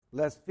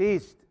Blessed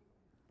feast,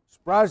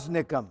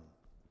 Spražnikom.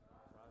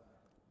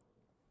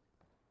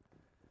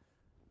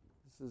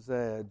 This is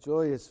a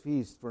joyous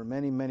feast for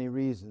many, many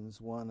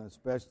reasons. One,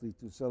 especially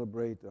to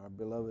celebrate our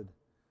beloved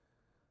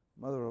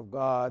Mother of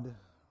God,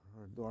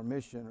 her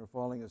dormition, or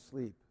falling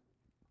asleep.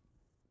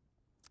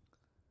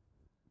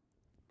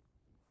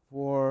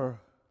 For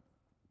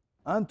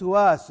unto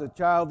us a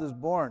child is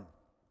born,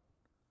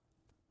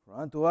 for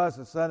unto us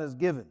a son is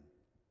given.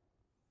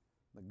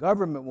 The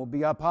government will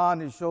be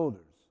upon his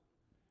shoulders.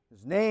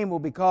 His name will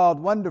be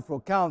called Wonderful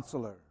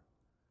Counselor,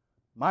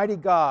 Mighty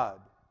God,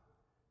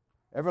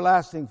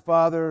 Everlasting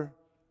Father,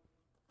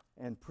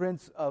 and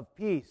Prince of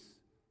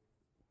Peace.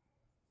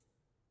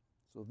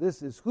 So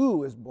this is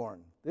who is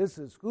born. This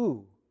is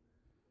who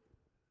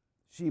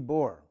she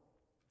bore.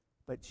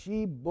 But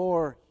she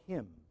bore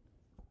him.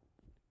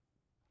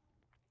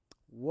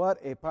 What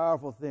a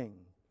powerful thing.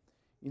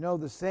 You know,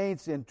 the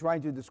saints, in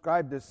trying to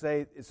describe this,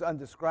 say it's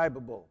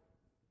undescribable.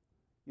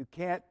 You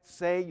can't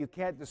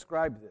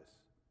describe this.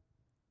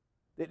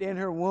 That in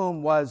her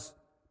womb was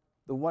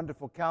the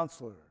Wonderful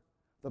Counselor,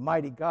 the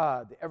Mighty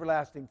God, the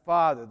Everlasting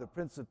Father, the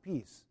Prince of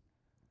Peace,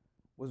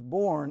 was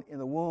born in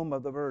the womb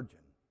of the Virgin.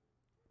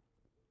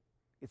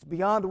 It's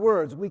beyond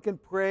words. We can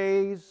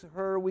praise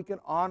her, we can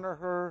honor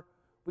her,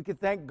 we can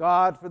thank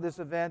God for this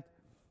event,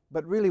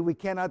 but really we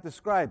cannot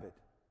describe it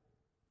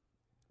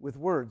with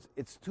words.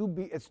 It's too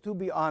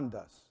beyond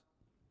us.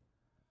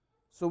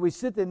 So we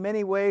sit in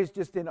many ways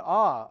just in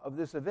awe of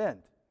this event,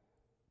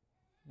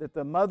 that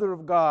the Mother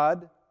of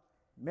God,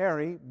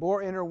 Mary,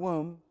 bore in her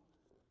womb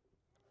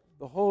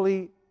the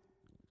Holy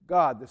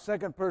God, the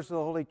second person of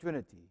the Holy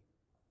Trinity.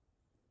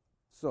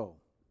 So,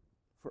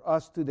 for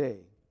us today,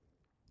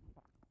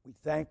 we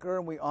thank her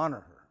and we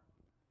honor her.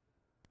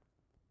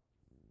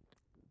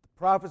 The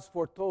prophets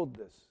foretold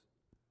this.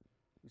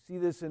 We see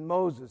this in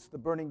Moses, the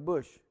burning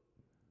bush,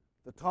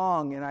 the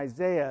tongue in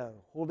Isaiah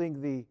holding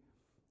the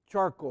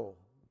charcoal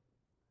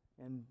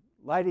and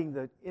lighting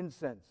the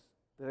incense,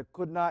 that it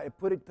could not,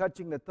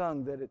 touching the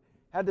tongue, that it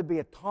had to be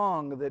a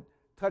tongue that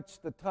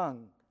touched the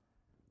tongue.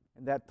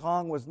 And that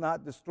tongue was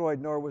not destroyed,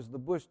 nor was the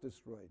bush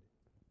destroyed.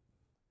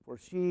 For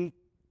she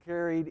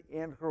carried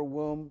in her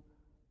womb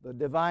the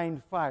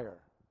divine fire.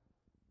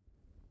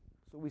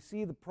 So we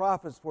see the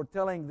prophets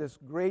foretelling this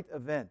great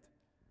event.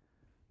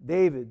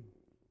 David,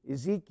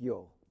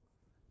 Ezekiel,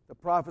 the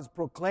prophets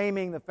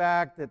proclaiming the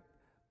fact that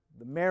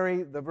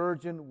Mary, the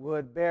Virgin,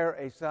 would bear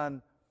a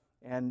son,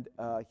 and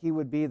he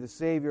would be the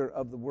Savior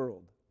of the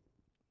world.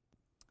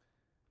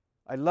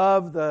 I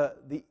love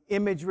the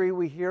imagery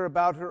we hear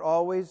about her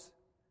always.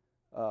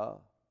 The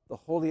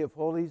Holy of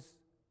Holies,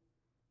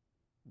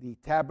 the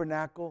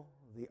tabernacle,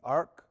 the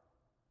ark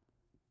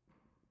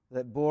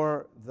that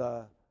bore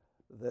the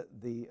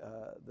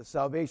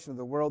salvation of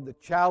the world, the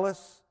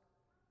chalice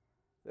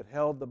that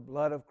held the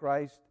blood of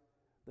Christ,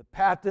 the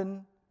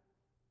paten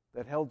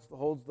that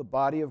holds the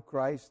body of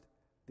Christ,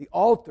 the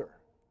altar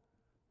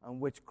on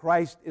which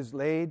Christ is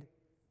laid,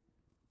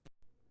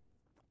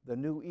 the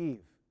new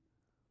Eve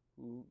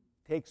who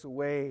takes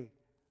away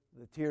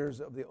the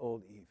tears of the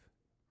old Eve.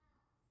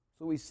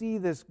 So we see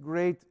this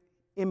great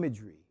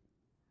imagery.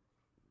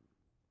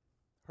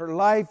 Her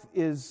life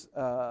is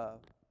a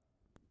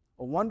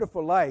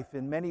wonderful life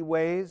in many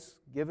ways,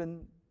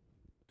 given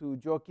to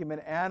Joachim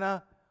and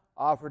Anna,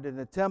 offered in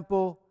the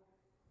temple,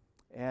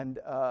 and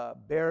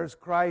bears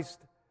Christ.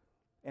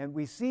 And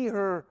we see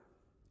her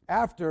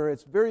after.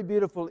 It's very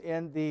beautiful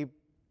in the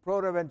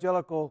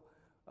proto-evangelical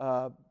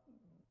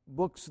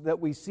books that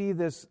we see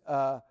this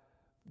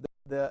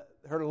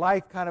her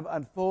life kind of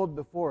unfold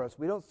before us.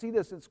 We don't see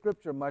this in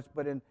Scripture much,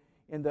 but in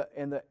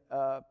the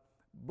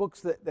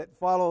books that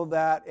follow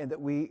that and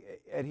that we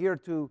adhere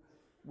to,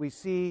 we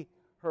see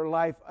her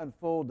life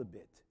unfold a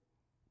bit.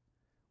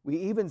 We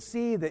even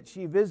see that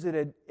she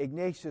visited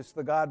Ignatius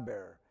the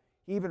God-bearer.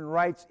 He even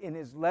writes in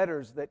his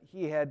letters that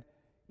he had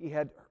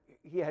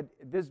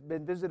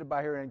been visited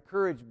by her and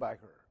encouraged by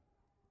her.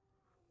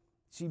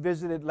 She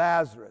visited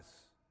Lazarus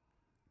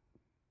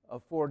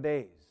of 4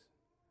 days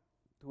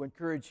to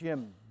encourage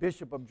him,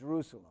 Bishop of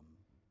Jerusalem.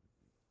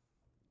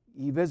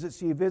 She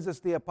visits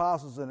the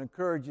apostles and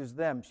encourages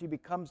them. She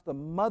becomes the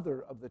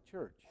mother of the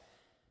church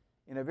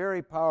in a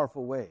very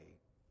powerful way.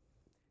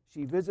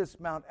 She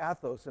visits Mount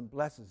Athos and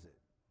blesses it.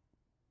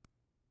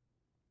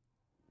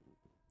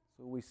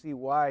 So we see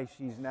why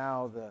she's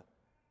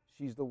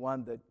the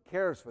one that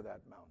cares for that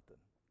mountain.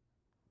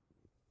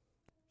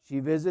 She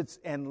visits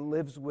and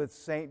lives with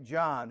St.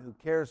 John, who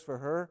cares for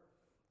her,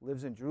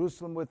 lives in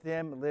Jerusalem with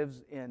him,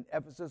 lives in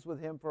Ephesus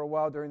with him for a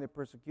while during the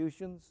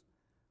persecutions.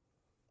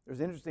 There's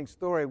an interesting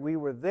story. We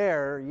were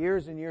there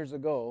years and years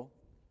ago,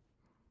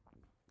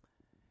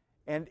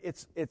 and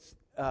it's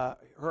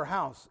her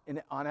house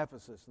on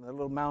Ephesus, in the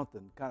little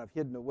mountain, kind of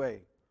hidden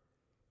away.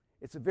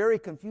 It's a very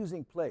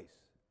confusing place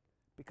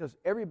because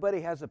everybody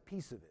has a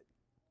piece of it.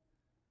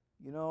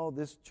 You know,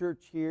 this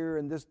church here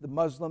and the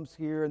Muslims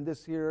here and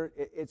this here.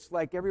 It's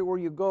like everywhere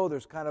you go,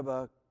 there's kind of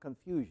a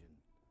confusion.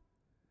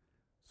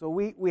 So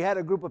we had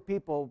a group of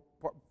people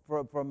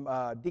from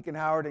Deacon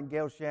Howard and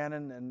Gail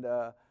Shannon and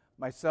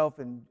myself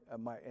and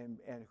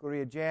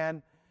Korea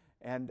Jan,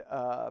 and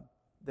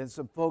then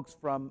some folks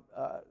from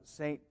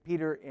St.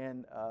 Peter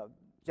in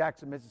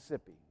Jackson,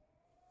 Mississippi.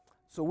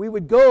 So we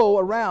would go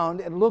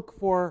around and look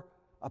for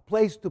a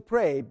place to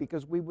pray,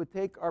 because we would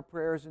take our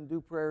prayers and do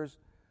prayers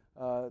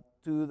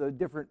to the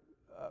different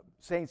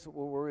saints that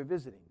we were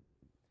visiting.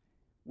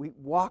 We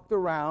walked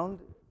around.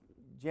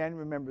 Jan,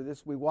 remember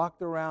this. We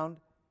walked around,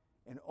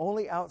 and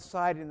only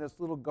outside in this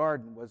little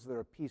garden was there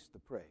a piece to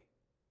pray.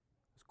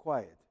 It was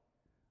quiet.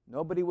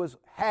 Nobody was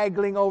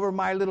haggling over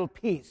my little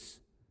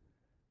piece.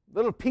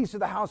 Little piece of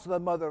the house of the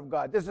Mother of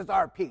God. This is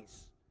our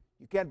piece.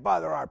 You can't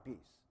bother our piece.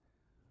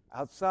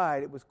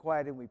 Outside, it was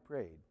quiet, and we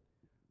prayed.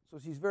 So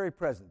she's very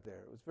present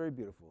there. It was very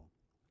beautiful.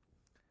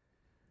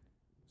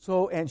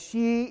 So, and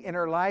she, in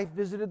her life,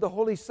 visited the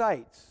holy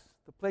sites,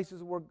 the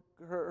places where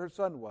her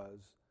son was,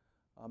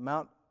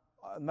 Mount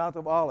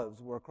of Olives,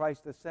 where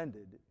Christ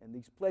ascended, and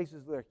these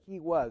places where he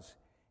was.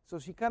 So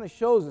she kind of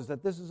shows us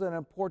that this is an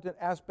important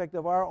aspect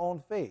of our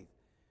own faith,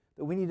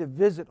 that we need to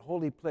visit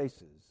holy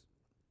places.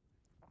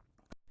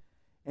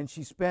 And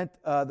she spent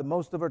the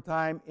most of her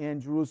time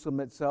in Jerusalem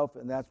itself,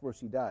 and that's where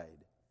she died.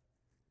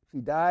 She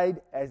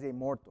died as a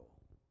mortal.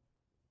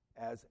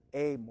 As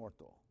a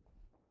mortal.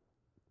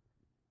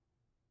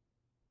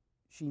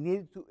 She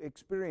needed to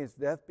experience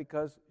death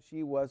because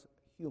she was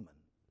human.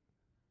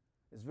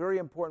 It's very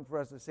important for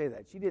us to say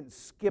that. She didn't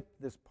skip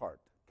this part.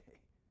 Okay?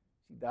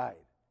 She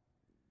died.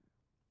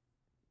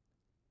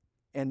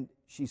 And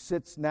she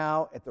sits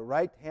now at the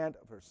right hand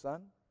of her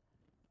Son.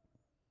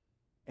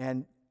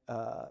 And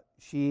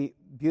she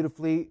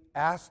beautifully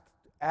asked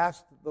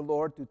the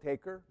Lord to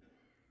take her,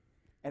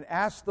 and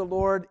asked the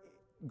Lord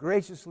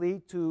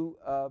graciously to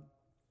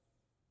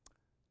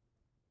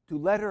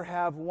let her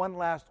have one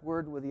last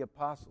word with the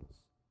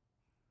apostles.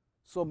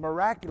 So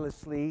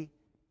miraculously,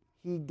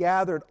 he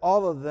gathered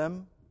all of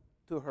them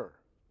to her,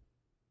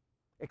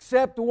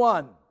 except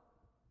one.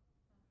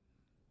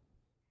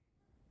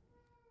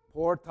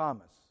 Poor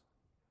Thomas,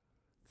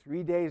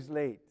 3 days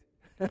late.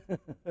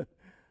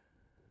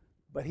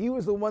 But he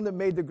was the one that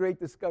made the great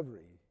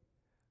discovery.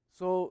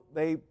 So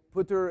they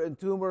put her and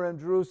tomb her in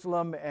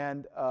Jerusalem,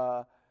 and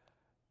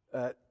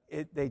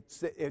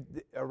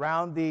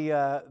around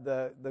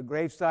the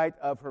gravesite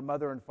of her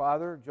mother and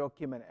father,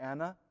 Joachim and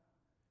Anna.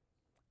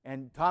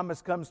 And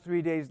Thomas comes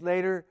 3 days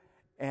later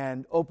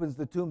and opens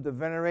the tomb to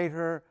venerate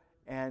her,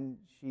 and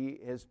she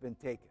has been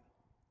taken.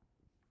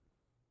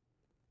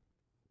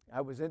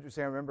 I was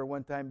interested. I remember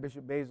one time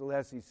Bishop Basil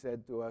Essie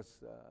said to us,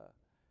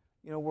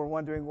 we're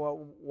wondering,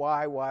 well,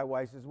 why?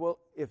 He says, well,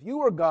 if you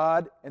were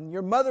God and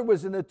your mother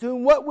was in the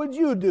tomb, what would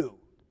you do?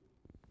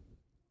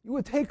 You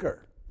would take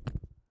her.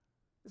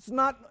 It's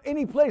not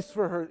any place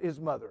for his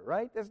mother,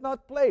 right? That's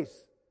not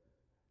place.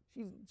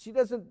 She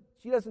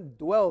doesn't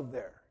dwell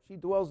there. She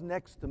dwells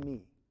next to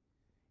me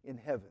in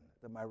heaven,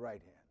 at my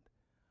right hand.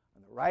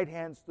 On the right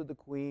hand stood the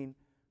queen,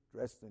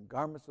 dressed in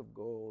garments of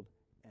gold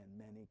and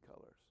many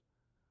colors,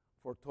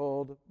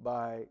 foretold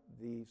by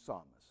the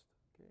psalmist.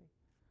 Okay?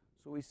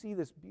 So we see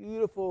this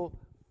beautiful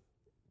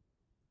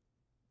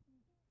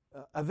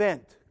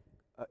event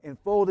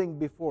unfolding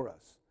before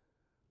us.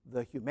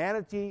 The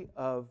humanity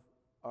of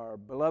our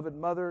beloved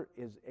mother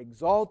is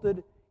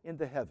exalted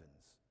into heavens,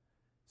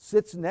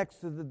 sits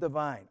next to the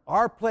divine,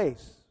 our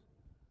place,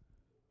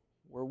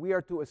 where we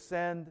are to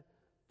ascend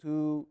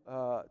to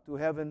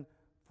heaven,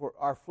 for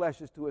our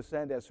flesh is to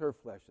ascend as her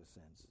flesh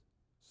ascends.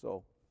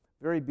 So,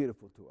 very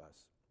beautiful to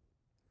us.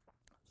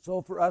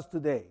 So for us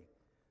today,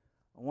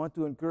 I want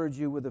to encourage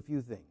you with a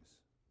few things.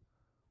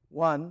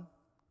 One,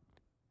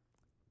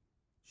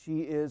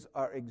 she is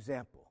our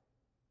example.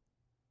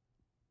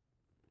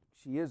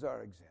 She is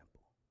our example.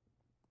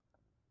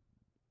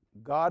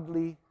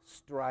 Godly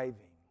striving,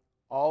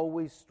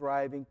 always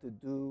striving to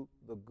do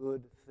the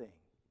good thing,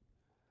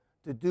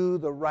 to do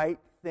the right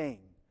thing,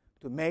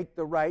 to make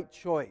the right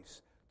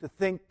choice, to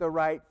think the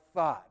right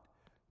thought,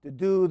 to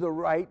do the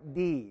right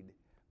deed.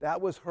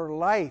 That was her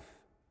life,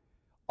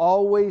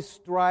 always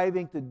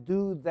striving to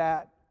do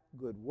that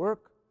good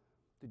work,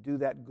 to do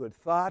that good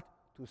thought,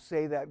 to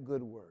say that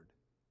good word.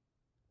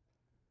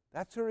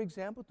 That's her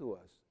example to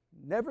us.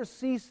 Never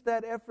cease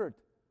that effort.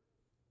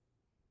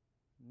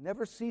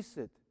 Never cease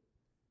it.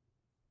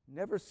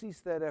 Never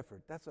cease that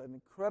effort. That's an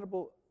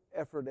incredible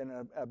effort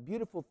and a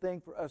beautiful thing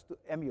for us to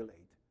emulate.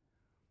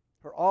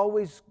 Her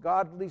always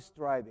godly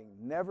striving,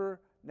 never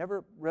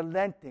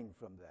relenting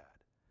from that,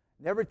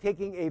 never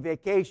taking a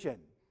vacation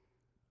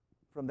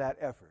from that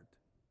effort.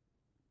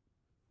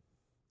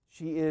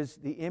 She is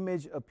the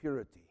image of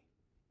purity.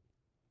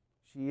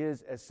 She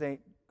is, as St.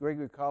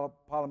 Gregory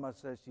Palamas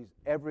says, she's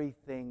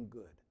everything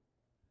good.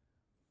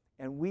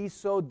 And we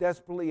so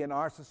desperately in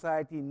our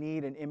society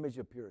need an image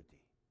of purity.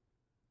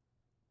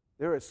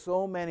 There are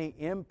so many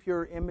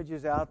impure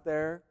images out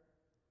there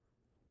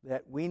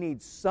that we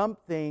need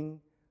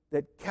something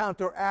that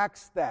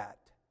counteracts that.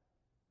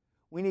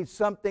 We need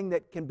something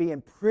that can be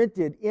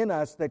imprinted in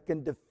us that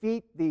can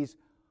defeat these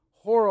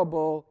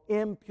horrible,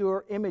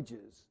 impure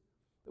images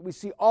that we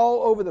see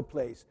all over the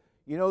place.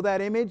 You know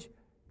that image?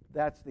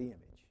 That's the image.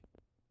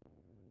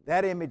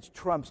 That image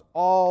trumps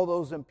all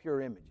those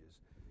impure images.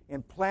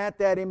 Implant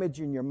that image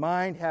in your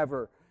mind. Have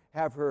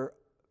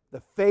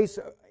the face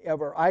of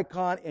her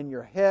icon in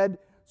your head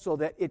so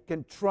that it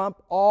can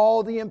trump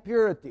all the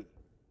impurity.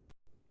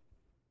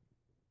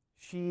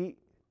 She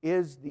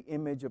is the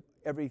image of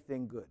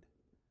everything good.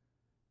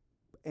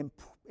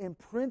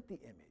 Imprint the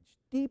image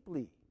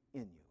deeply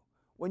in you.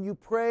 When you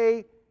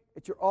pray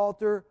at your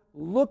altar,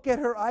 look at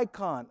her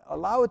icon.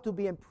 Allow it to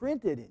be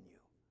imprinted in you.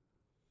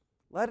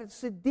 Let it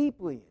sit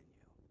deeply in you.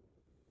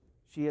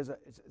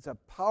 It's a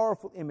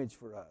powerful image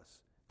for us,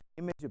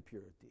 image of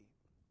purity.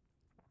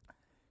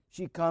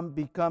 She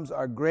becomes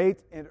our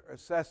great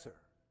intercessor.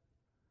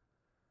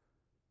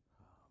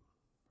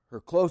 Her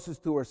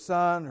closest to her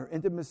Son, her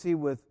intimacy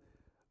with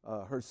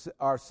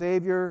our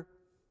Savior.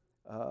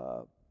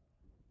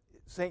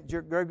 St.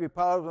 Gregory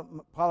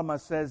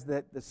Palamas says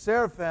that the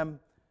seraphim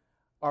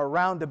are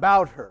round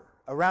about her,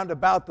 around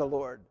about the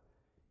Lord.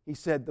 He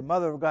said the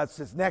Mother of God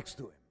sits next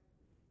to him.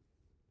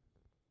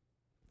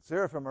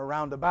 Seraphim are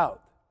round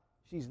about.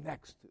 She's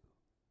next to.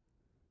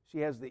 She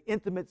has the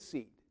intimate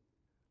seat,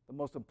 the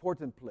most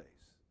important place.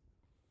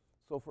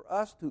 So for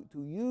us to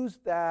use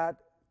that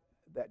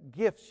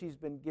gift she's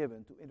been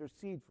given to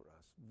intercede for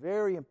us,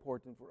 very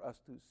important for us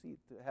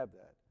to have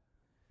that.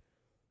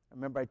 I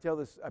remember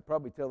I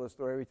probably tell this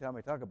story every time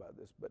I talk about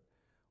this, but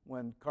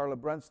when Carla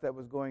Brunstad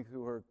was going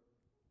through her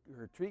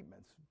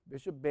treatments,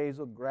 Bishop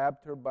Basil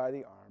grabbed her by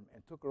the arm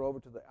and took her over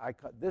to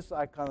this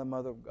icon of the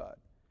Mother of God.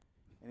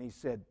 And he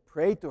said,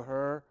 pray to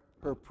her,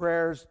 her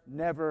prayers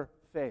never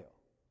fail.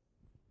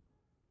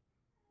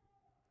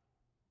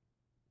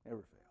 Never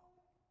fail.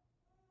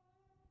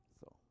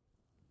 So,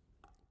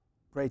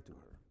 pray to her.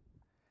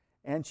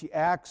 And she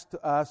acts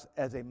to us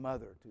as a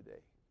mother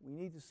today. We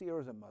need to see her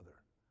as a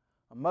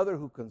mother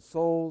who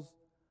consoles,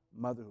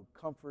 a mother who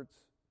comforts,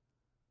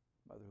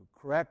 a mother who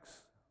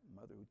corrects, a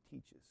mother who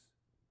teaches.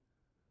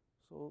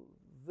 So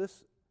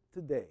this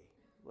today,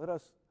 let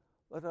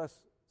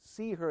us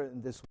see her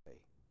in this way.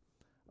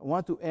 I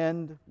want to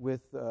end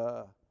with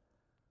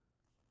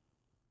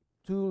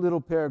two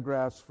little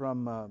paragraphs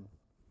from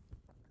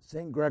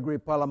St. Gregory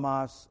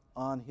Palamas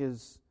on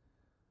his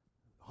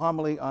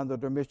homily on the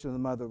Dormition of the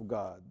Mother of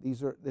God. He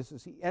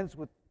ends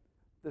with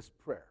this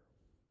prayer.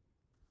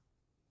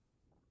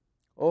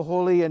 O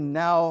holy and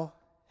now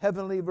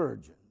heavenly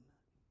Virgin,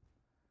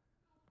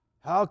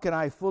 how can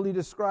I fully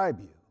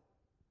describe you?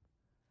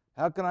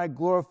 How can I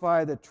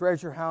glorify the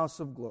treasure house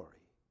of glory?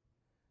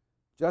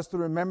 Just the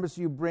remembrance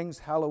you brings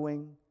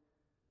hallowing,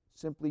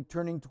 simply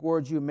turning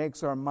towards you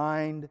makes our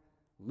mind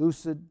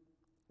lucid.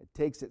 It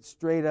takes it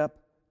straight up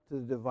to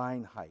the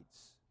divine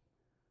heights.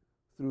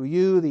 Through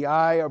you, the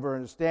eye of our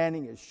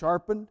understanding is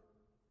sharpened.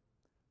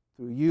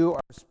 Through you,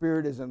 our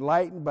spirit is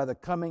enlightened by the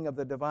coming of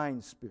the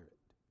divine Spirit.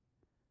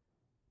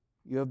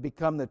 You have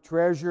become the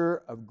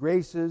treasure of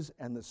graces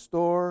and the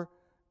store,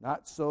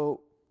 not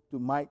so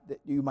that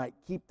you might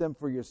keep them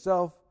for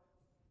yourself,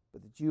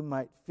 but that you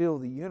might fill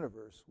the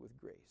universe with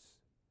grace.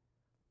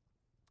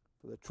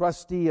 For the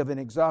trustee of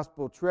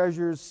inexhaustible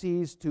treasures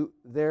sees to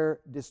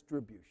their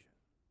distribution.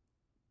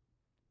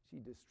 She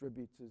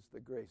distributes the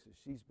graces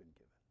she's been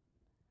given.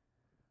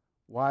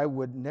 Why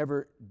would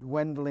never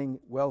dwindling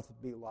wealth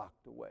be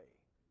locked away?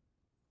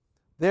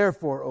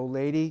 Therefore, O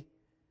Lady,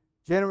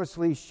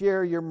 generously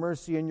share your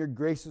mercy and your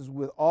graces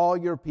with all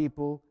your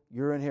people,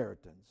 your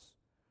inheritance.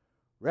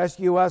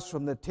 Rescue us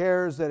from the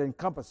terrors that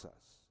encompass us.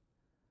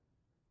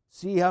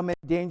 See how many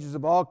dangers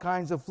of all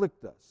kinds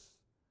afflict us,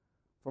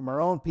 from our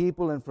own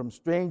people and from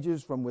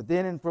strangers, from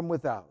within and from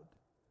without.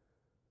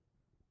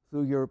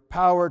 Through your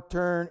power,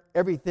 turn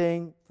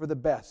everything for the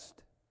best.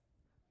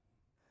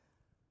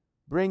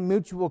 Bring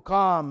mutual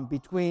calm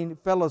between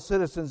fellow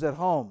citizens at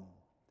home.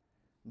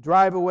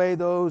 Drive away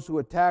those who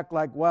attack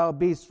like wild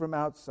beasts from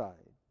outside.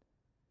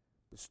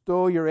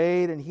 Bestow your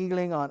aid and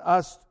healing on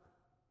us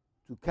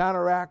to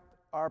counteract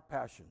our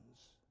passions.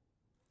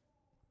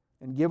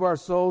 And give our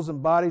souls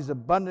and bodies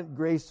abundant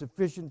grace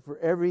sufficient for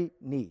every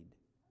need.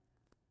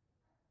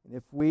 And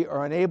if we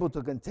are unable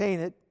to contain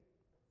it,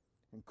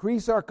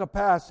 increase our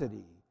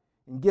capacity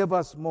and give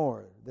us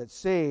more, that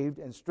saved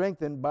and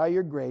strengthened by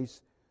your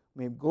grace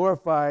may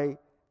glorify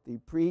the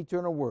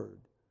pre-eternal Word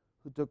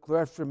who took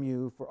flesh from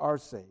you for our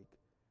sake,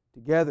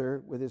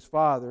 together with his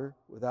Father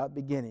without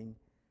beginning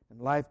and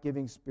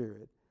life-giving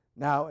Spirit,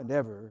 now and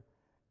ever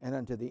and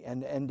unto the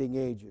ending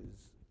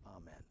ages.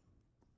 Amen.